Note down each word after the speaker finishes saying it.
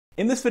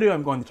In this video,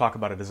 I'm going to talk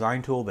about a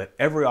design tool that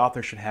every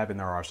author should have in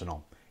their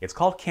arsenal. It's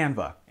called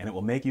Canva, and it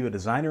will make you a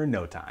designer in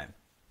no time.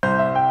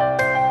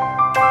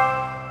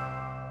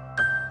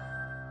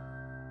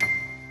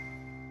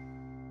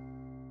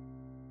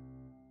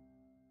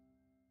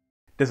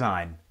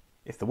 Design.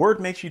 If the word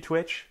makes you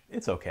twitch,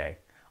 it's okay.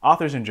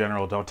 Authors in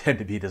general don't tend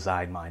to be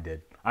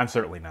design-minded. I'm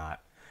certainly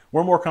not.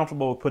 We're more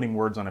comfortable with putting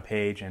words on a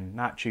page and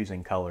not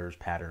choosing colors,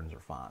 patterns,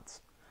 or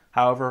fonts.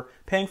 However,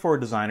 paying for a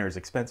designer is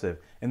expensive,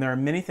 and there are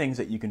many things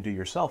that you can do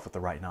yourself with the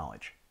right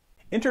knowledge.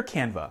 Enter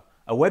Canva,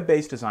 a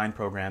web-based design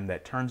program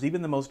that turns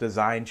even the most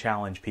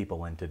design-challenged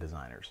people into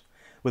designers.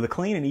 With a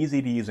clean and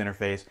easy-to-use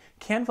interface,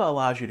 Canva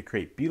allows you to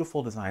create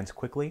beautiful designs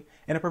quickly,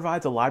 and it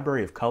provides a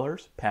library of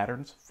colors,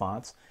 patterns,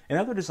 fonts, and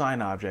other design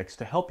objects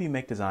to help you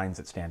make designs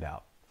that stand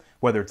out.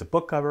 Whether it's a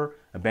book cover,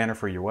 a banner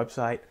for your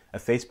website, a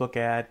Facebook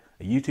ad,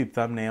 a YouTube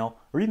thumbnail,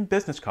 or even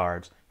business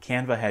cards,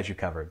 Canva has you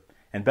covered.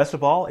 And best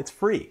of all, it's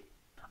free.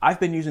 I've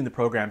been using the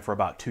program for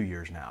about 2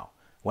 years now.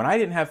 When I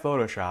didn't have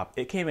Photoshop,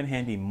 it came in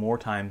handy more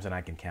times than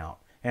I can count.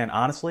 And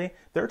honestly,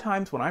 there are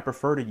times when I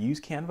prefer to use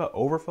Canva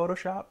over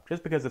Photoshop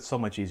just because it's so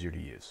much easier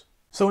to use.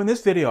 So in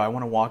this video, I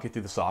want to walk you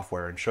through the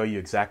software and show you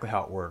exactly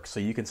how it works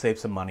so you can save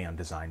some money on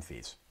design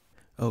fees.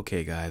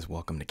 Okay guys,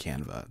 welcome to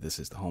Canva. This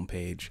is the home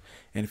page,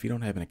 and if you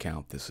don't have an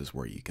account, this is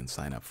where you can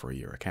sign up for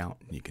your account.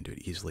 You can do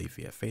it easily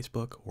via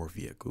Facebook or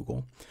via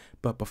Google.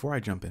 But before I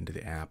jump into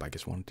the app, I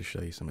just wanted to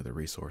show you some of the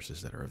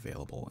resources that are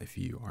available if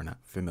you are not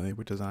familiar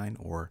with design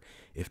or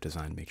if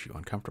design makes you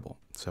uncomfortable.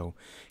 So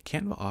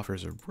Canva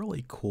offers a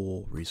really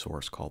cool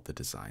resource called the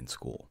Design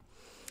School.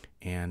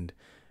 And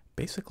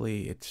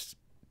basically it's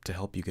to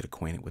help you get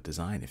acquainted with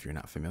design if you're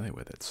not familiar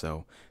with it.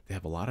 So they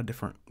have a lot of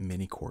different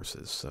mini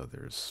courses. So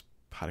there's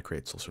how to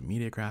create social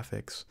media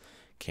graphics,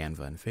 Canva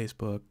and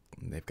Facebook.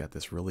 They've got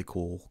this really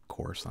cool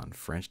course on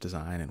French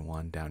design and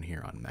one down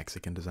here on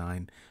Mexican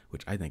design,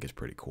 which I think is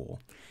pretty cool.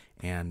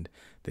 And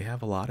they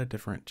have a lot of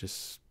different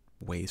just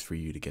ways for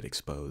you to get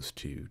exposed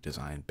to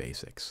design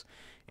basics.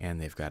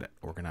 And they've got it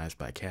organized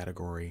by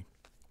category.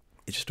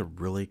 It's just a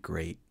really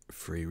great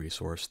free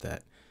resource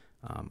that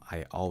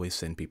I always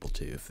send people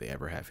to if they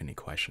ever have any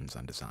questions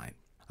on design.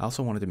 I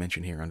also wanted to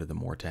mention here under the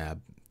More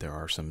tab, there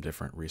are some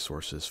different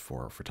resources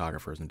for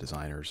photographers and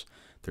designers.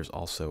 There's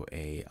also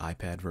a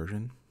iPad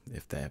version,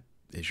 if that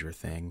is your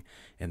thing,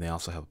 and they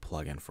also have a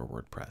plugin for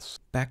WordPress.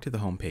 Back to the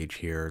home page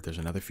here, there's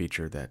another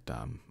feature that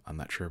I'm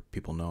not sure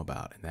people know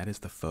about, and that is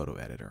the photo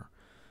editor.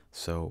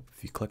 So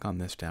if you click on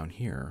this down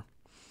here,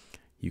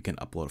 you can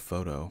upload a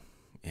photo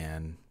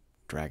and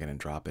drag it and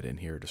drop it in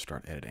here to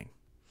start editing.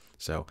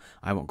 So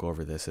I won't go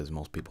over this as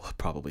most people have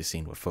probably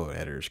seen what photo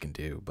editors can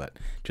do, but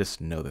just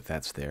know that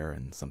that's there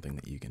and something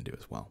that you can do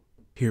as well.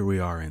 Here we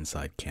are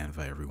inside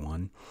Canva,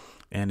 everyone.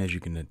 And as you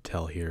can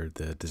tell here,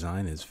 the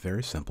design is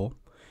very simple.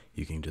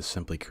 You can just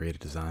simply create a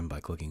design by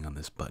clicking on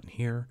this button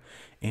here,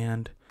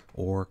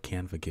 or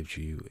Canva gives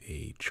you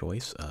a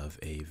choice of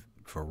a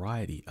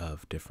variety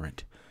of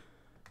different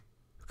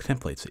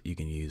templates that you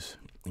can use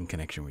in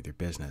connection with your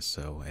business.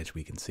 So as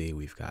we can see,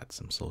 we've got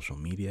some social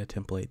media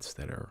templates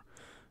that are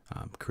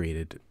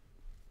created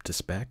to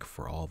spec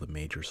for all the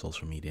major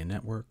social media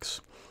networks.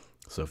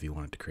 So if you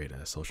wanted to create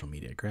a social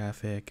media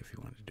graphic, if you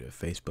wanted to do a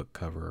Facebook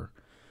cover,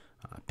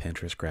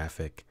 Pinterest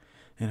graphic,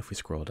 and if we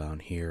scroll down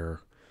here,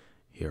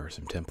 here are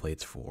some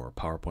templates for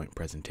PowerPoint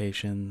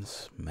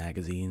presentations,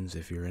 magazines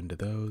if you're into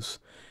those,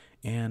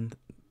 and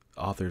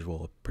authors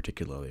will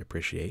particularly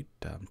appreciate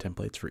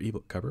templates for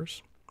ebook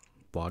covers,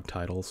 blog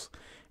titles,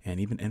 and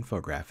even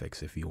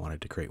infographics if you wanted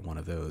to create one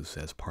of those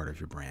as part of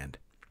your brand.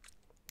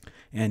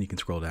 And you can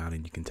scroll down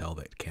and you can tell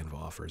that Canva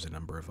offers a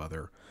number of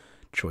other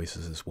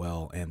choices as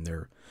well, and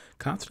they're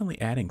constantly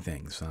adding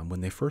things.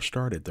 When they first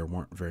started, there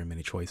weren't very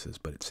many choices,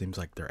 but it seems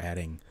like they're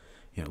adding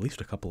at least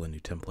a couple of new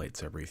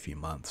templates every few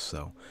months,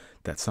 so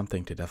that's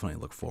something to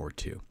definitely look forward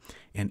to.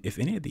 And if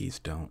any of these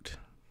don't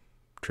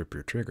trip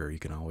your trigger, you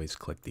can always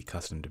click the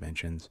custom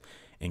dimensions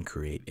and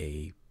create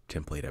a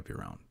template of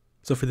your own.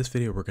 So for this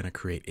video, we're going to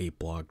create a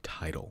blog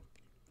title.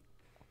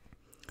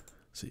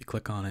 So you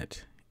click on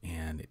it,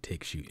 and it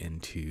takes you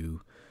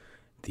into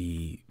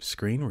the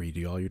screen where you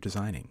do all your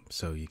designing.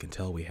 So you can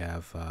tell we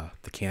have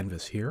the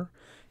canvas here,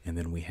 and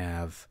then we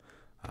have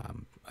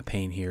a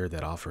pane here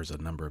that offers a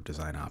number of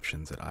design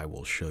options that I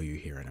will show you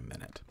here in a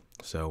minute.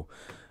 So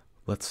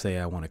let's say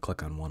I want to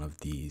click on one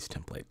of these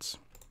templates.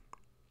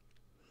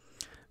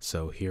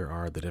 So here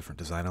are the different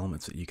design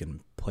elements that you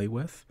can play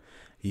with.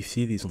 You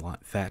see these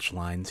thatched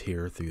lines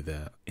here through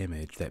the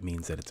image. That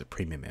means that it's a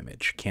premium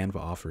image. Canva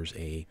offers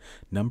a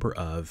number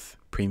of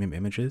premium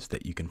images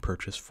that you can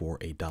purchase for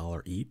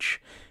 $1 each,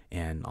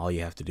 and all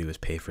you have to do is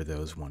pay for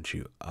those once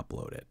you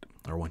upload it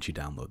or once you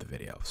download the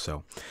video.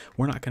 So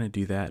we're not going to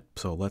do that.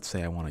 So let's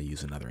say I want to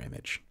use another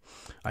image.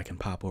 I can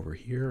pop over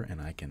here and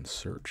I can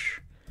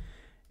search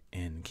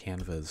in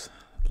Canva's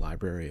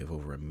library of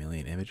over 1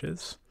 million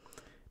images.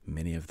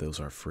 Many of those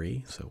are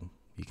free, so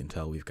you can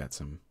tell we've got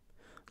some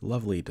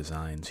lovely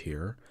designs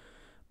here,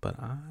 but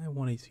I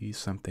want to use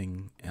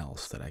something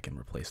else that I can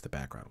replace the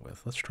background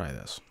with. Let's try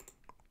this.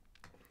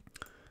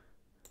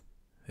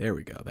 There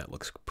we go. That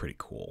looks pretty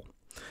cool.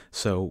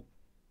 So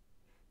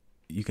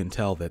you can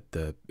tell that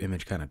the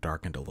image kind of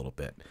darkened a little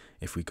bit.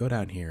 If we go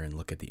down here and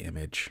look at the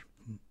image,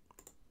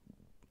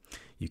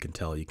 you can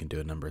tell you can do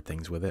a number of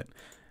things with it.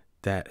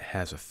 That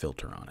has a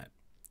filter on it.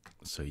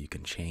 So you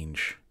can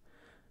change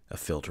a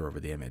filter over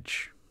the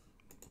image.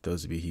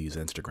 Those of you who use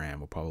Instagram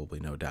will probably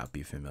no doubt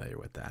be familiar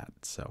with that.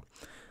 So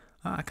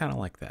I kind of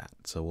like that.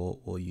 So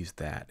we'll use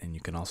that. And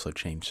you can also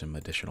change some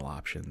additional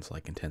options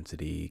like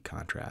intensity,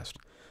 contrast.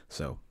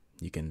 So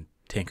you can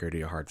tinker to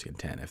your heart's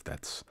content if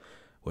that's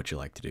what you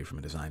like to do from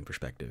a design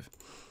perspective.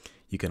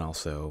 You can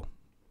also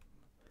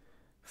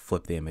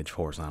flip the image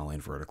horizontally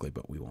and vertically,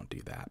 but we won't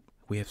do that.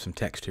 We have some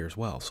text here as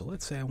well. So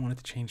let's say I wanted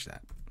to change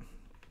that.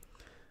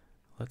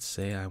 Let's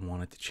say I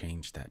wanted to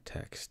change that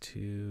text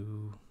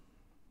to...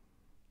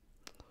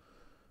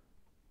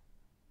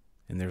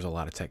 And there's a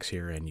lot of text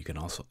here, and you can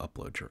also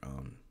upload your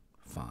own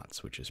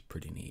fonts, which is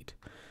pretty neat.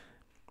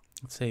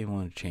 Let's say you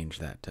want to change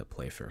that to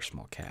Playfair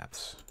small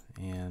caps.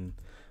 And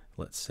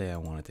let's say I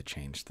wanted to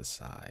change the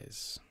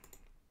size.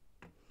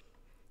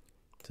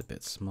 It's a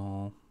bit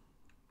small,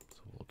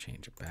 so we'll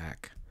change it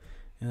back.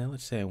 And then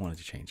let's say I wanted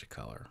to change the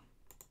color.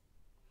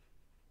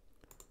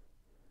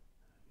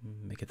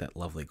 Make it that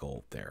lovely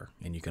gold there.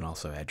 And you can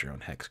also add your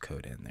own hex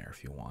code in there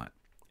if you want.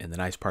 And the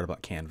nice part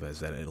about Canva is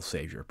that it'll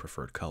save your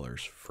preferred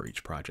colors for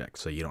each project,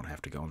 so you don't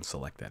have to go and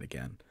select that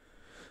again.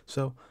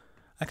 So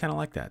I kind of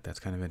like that. That's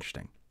kind of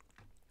interesting.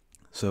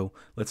 So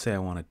let's say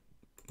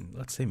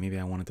maybe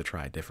I wanted to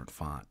try a different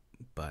font,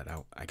 but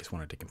I just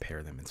wanted to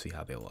compare them and see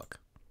how they look.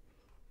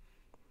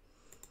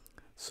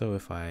 So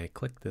if I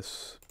click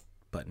this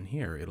button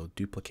here, it'll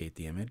duplicate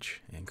the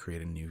image and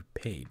create a new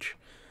page.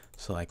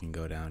 So I can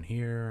go down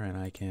here and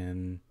I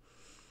can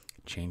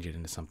change it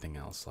into something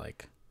else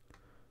like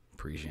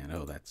Parisian.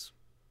 Oh, that's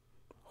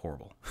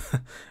horrible.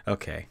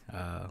 Okay,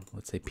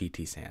 let's say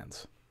PT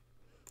Sans.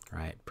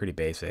 Right, pretty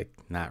basic,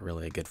 not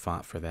really a good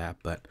font for that,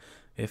 but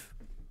if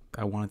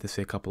I wanted to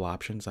see a couple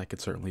options, I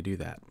could certainly do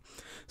that.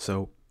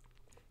 So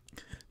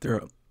there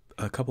are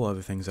a couple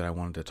other things that I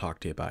wanted to talk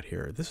to you about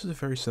here. This is a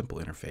very simple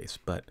interface,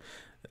 but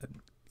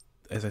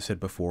as I said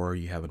before,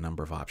 you have a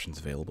number of options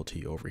available to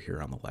you over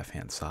here on the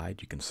left-hand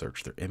side. You can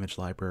search their image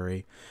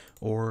library,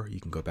 or you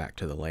can go back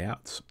to the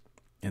layouts.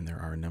 And there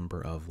are a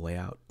number of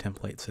layout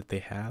templates that they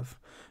have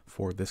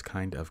for this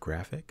kind of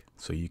graphic.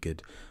 So you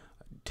could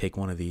take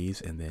one of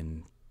these and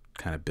then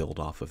kind of build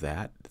off of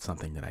that. It's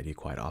something that I do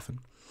quite often.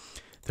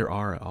 There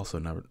are also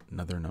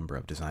another number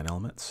of design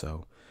elements.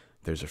 So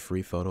there's a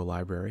free photo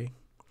library.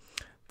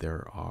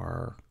 There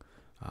are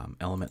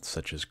elements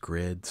such as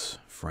grids,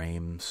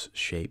 frames,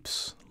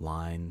 shapes,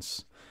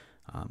 lines,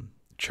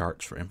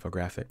 charts for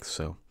infographics.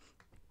 So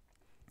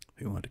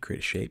if you wanted to create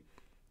a shape,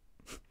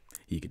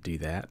 you could do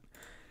that.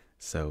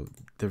 So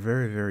they're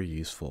very, very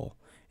useful,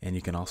 and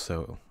you can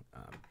also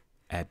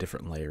add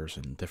different layers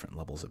and different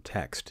levels of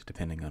text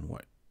depending on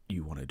what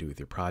you want to do with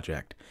your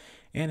project.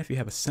 And if you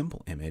have a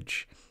simple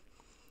image,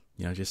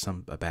 you know, just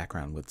a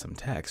background with some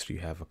text, you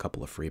have a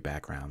couple of free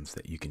backgrounds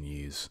that you can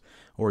use,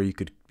 or you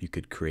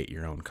could create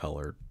your own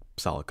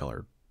solid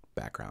color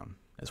background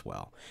as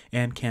well.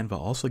 And Canva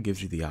also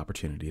gives you the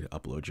opportunity to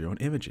upload your own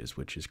images,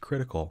 which is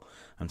critical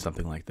on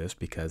something like this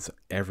because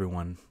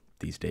everyone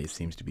these days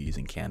seems to be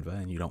using Canva,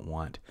 and you don't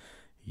want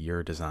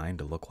your design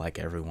to look like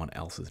everyone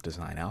else's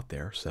design out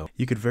there. So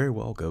you could very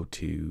well go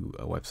to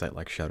a website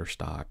like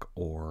Shutterstock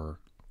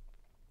or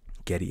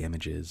Getty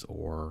Images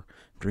or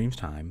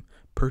Dreamtime,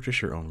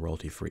 purchase your own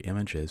royalty-free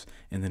images,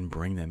 and then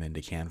bring them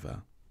into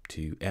Canva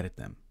to edit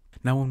them.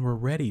 Now, when we're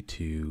ready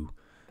to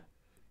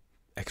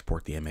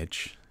export the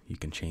image, you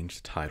can change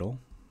the title.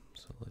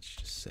 So let's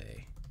just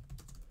say,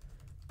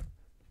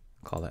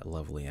 call that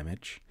lovely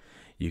image.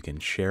 You can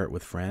share it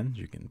with friends.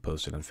 You can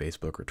post it on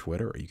Facebook or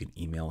Twitter, or you can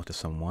email it to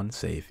someone,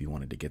 say if you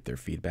wanted to get their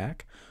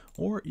feedback,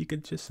 or you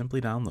could just simply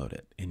download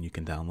it, and you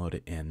can download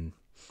it in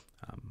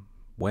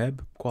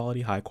web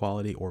quality, high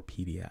quality, or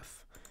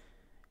PDF.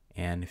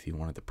 And if you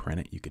wanted to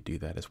print it, you could do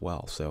that as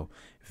well. So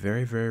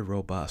very, very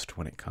robust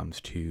when it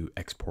comes to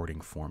exporting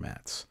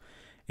formats.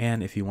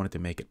 And if you wanted to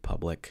make it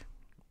public,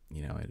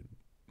 you know,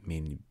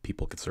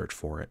 people could search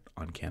for it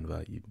on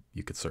Canva.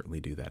 You could certainly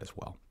do that as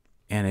well.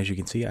 And as you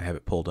can see, I have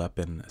it pulled up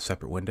in a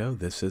separate window.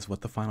 This is what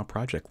the final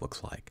project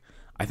looks like.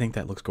 I think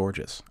that looks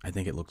gorgeous. I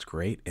think it looks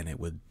great, and it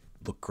would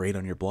look great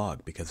on your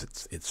blog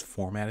because it's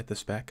formatted to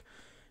spec.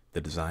 The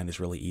design is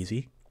really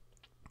easy.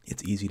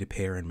 It's easy to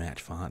pair and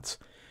match fonts,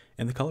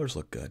 and the colors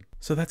look good.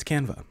 So that's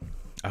Canva.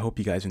 I hope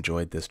you guys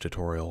enjoyed this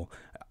tutorial.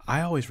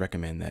 I always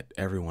recommend that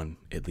everyone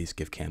at least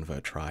give Canva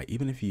a try,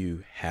 even if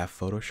you have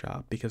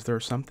Photoshop, because there are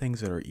some things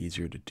that are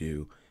easier to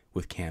do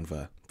with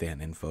Canva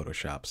than in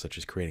Photoshop, such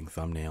as creating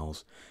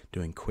thumbnails,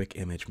 doing quick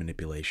image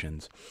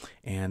manipulations.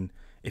 And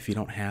if you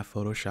don't have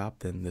Photoshop,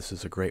 then this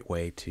is a great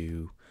way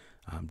to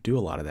do a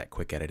lot of that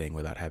quick editing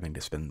without having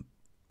to spend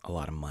a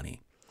lot of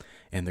money.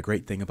 And the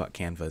great thing about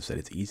Canva is that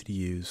it's easy to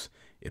use,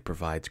 it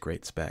provides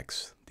great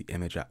specs, the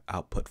image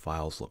output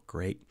files look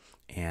great,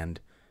 and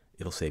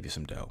it'll save you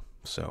some dough.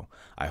 So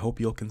I hope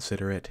you'll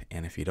consider it,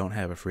 and if you don't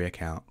have a free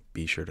account,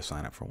 be sure to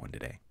sign up for one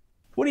today.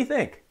 What do you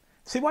think?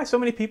 See why so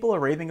many people are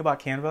raving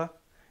about Canva?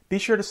 Be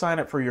sure to sign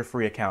up for your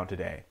free account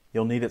today.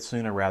 You'll need it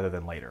sooner rather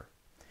than later.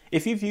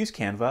 If you've used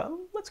Canva,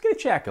 let's get a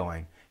chat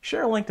going.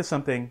 Share a link to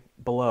something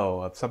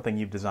below of something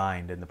you've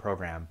designed in the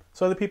program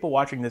so the people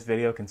watching this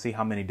video can see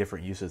how many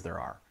different uses there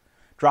are.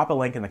 Drop a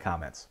link in the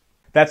comments.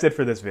 That's it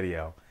for this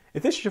video.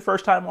 If this is your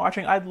first time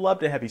watching, I'd love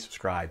to have you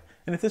subscribe.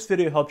 And if this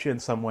video helped you in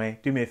some way,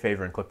 do me a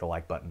favor and click the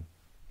like button.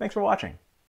 Thanks for watching.